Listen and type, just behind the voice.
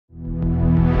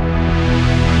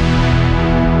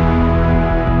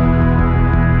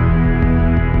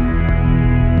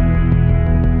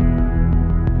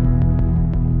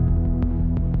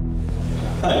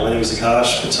name is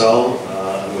Akash, Patel.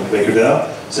 I'm with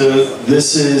MakerDAO. So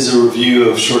this is a review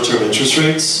of short-term interest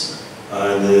rates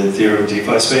in the Ethereum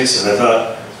Defi space, and I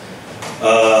thought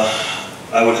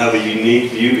I would have a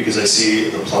unique view because I see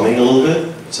the plumbing a little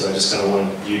bit. So I just kind of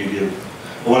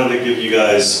wanted to give you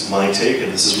guys my take,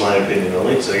 and this is my opinion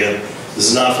only. So again, this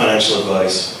is not financial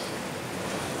advice.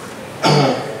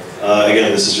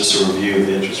 Again, this is just a review of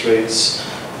the interest rates,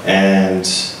 and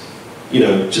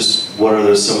just what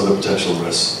are some of the potential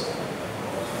risks.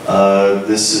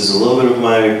 This is a little bit of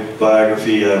my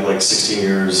biography. I have like 16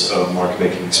 years of market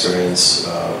making experience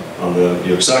on the New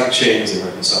York Stock Exchange, the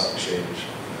American Stock Exchange.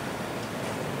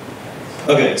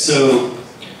 Okay, so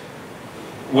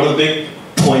one of the big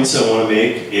points I want to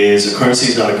make is a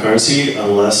currency is not a currency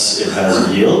unless it has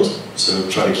a yield. So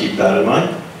try to keep that in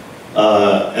mind.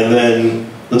 And then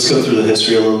let's go through the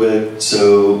history a little bit.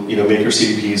 So, Maker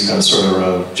CDPs kind of started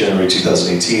around January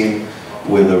 2018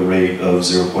 with a rate of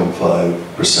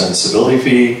 0.5% stability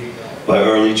fee. By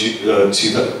early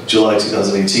July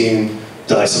 2018,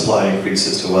 DAI supply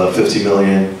increases to about 50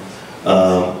 million.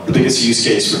 The biggest use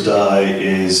case for DAI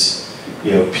is,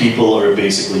 people are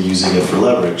basically using it for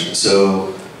leverage.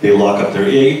 So they lock up their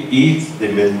ETH,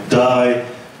 they mint DAI,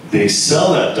 they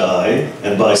sell that DAI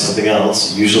and buy something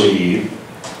else, usually ETH.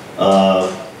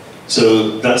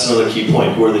 So that's another key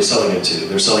point. Who are they selling it to?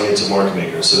 They're selling it to market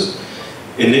makers. So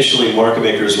initially, market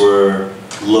makers were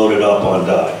loaded up on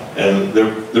DAI, and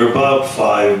there are about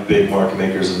 5 big market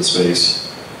makers in the space.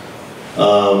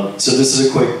 So this is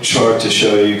a quick chart to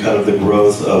show you kind of the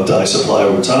growth of DAI supply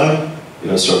over time.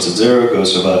 It starts at 0,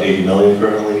 goes to about 80 million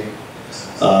currently.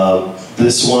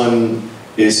 This one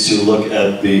is to look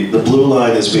at the blue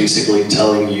line is basically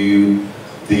telling you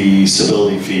the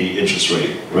stability fee interest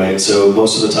rate, right? So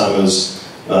most of the time it was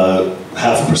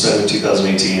 0.5% in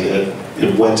 2018.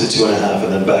 It went to 2.5%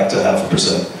 and then back to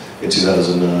 0.5% in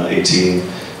 2018.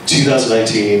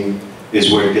 2019 is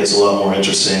where it gets a lot more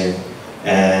interesting,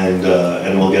 and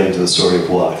we'll get into the story of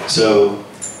why. So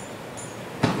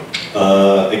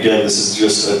again, this is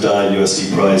just a DAI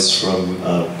USD price from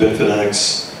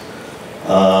Bitfinex.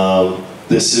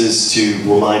 This is to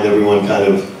remind everyone kind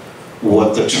of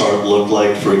what the chart looked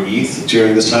like for ETH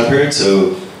during this time period.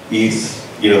 So ETH,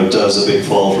 does a big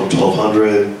fall from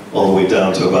 1,200 all the way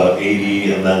down to about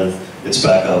 80, and then it's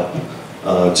back up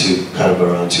to kind of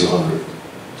around 200.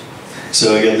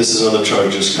 So again, this is another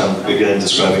chart just kind of, again,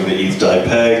 describing the ETH DAI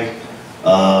peg.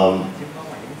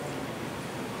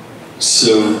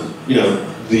 So,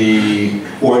 the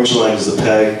orange line is the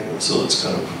peg, so it's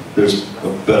kind of, there's a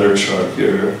better chart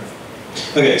here.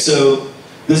 Okay, so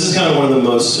this is kind of one of the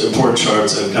most important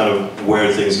charts and kind of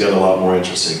where things get a lot more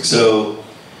interesting. So,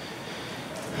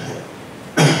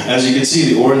 as you can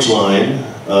see, the orange line,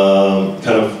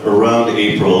 kind of around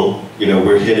April,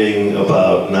 we're hitting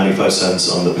about 95 cents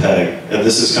on the peg. And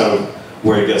this is kind of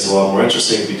where it gets a lot more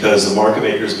interesting because the market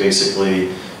makers basically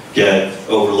get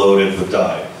overloaded with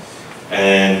DAI.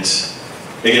 And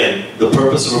again, the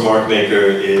purpose of a market maker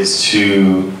is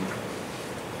to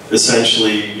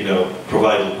essentially,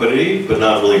 provide liquidity, but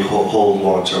not really hold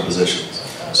long-term positions.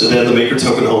 So then the maker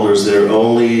token holders, their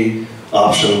only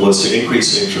option was to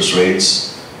increase interest rates,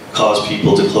 cause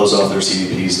people to close off their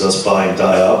CDPs, thus buying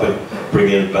DAI up and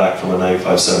bringing it back from a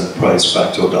 95-cent price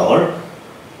back to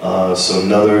 $1. So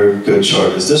another good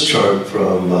chart is this chart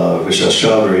from Vishesh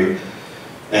Chowdhury,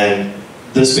 and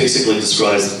this basically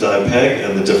describes the DAI peg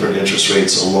and the different interest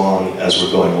rates along as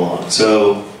we're going along.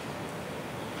 So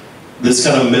this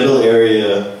kind of middle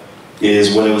area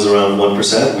is when it was around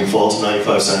 1%, we fall to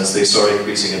 95 cents, they start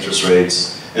increasing interest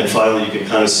rates, and finally you can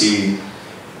kind of see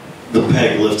the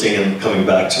peg lifting and coming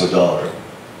back to $1.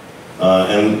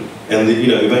 And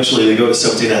eventually they go to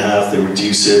 17.5, they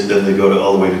reduce it, then they go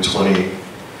all the way to 20.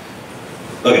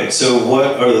 Okay, so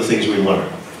what are the things we learned?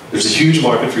 There's a huge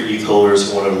market for ETH holders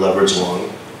who want to leverage long,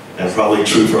 and probably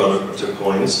true for other crypto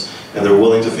coins, and they're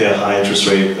willing to pay a high interest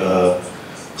rate,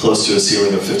 close to a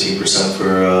ceiling of 15%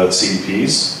 for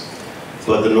CDPs.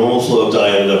 But the normal flow of DAI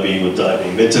ended up being with DAI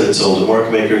being minted and sold to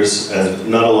market makers, and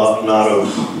not a lot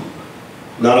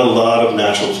of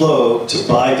natural flow to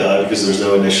buy DAI because there's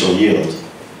no initial yield.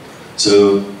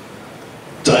 So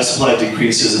DAI supply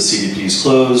decreases as CDPs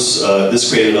close. This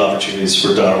created opportunities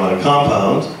for Dharma and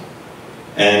Compound.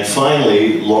 And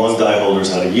finally, long DAI holders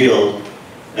had a yield.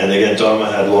 And again, Dharma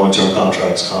had long-term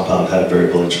contracts, Compound had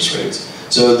variable interest rates.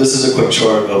 So this is a quick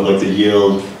chart of like the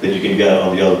yield that you can get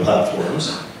on the other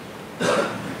platforms.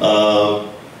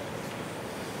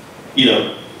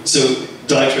 So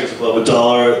DAI trades above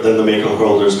 $1, then the maker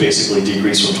holders basically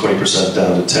decrease from 20%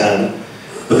 down to 10.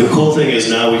 But the cool thing is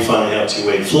now we finally have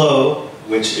two-way flow,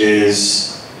 which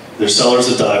is There's sellers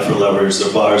that dive for leverage, there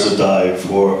are buyers that dive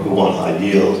who want high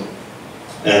yield.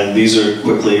 And these are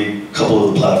quickly a couple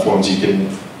of the platforms. You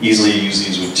can easily use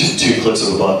these with two clicks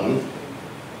of a button.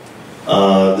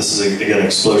 This is, again, an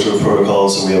explosion of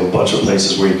protocols, so we have a bunch of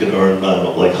places where you can earn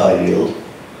like high yield.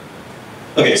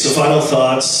 Okay, so final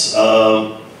thoughts.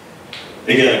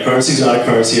 Again, a currency is not a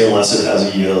currency unless it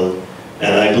has a yield.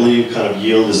 And I believe kind of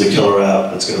yield is a killer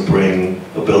app that's going to bring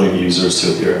 1 billion users to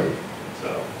Ethereum. So,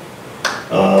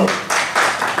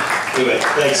 anyway,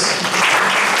 thanks.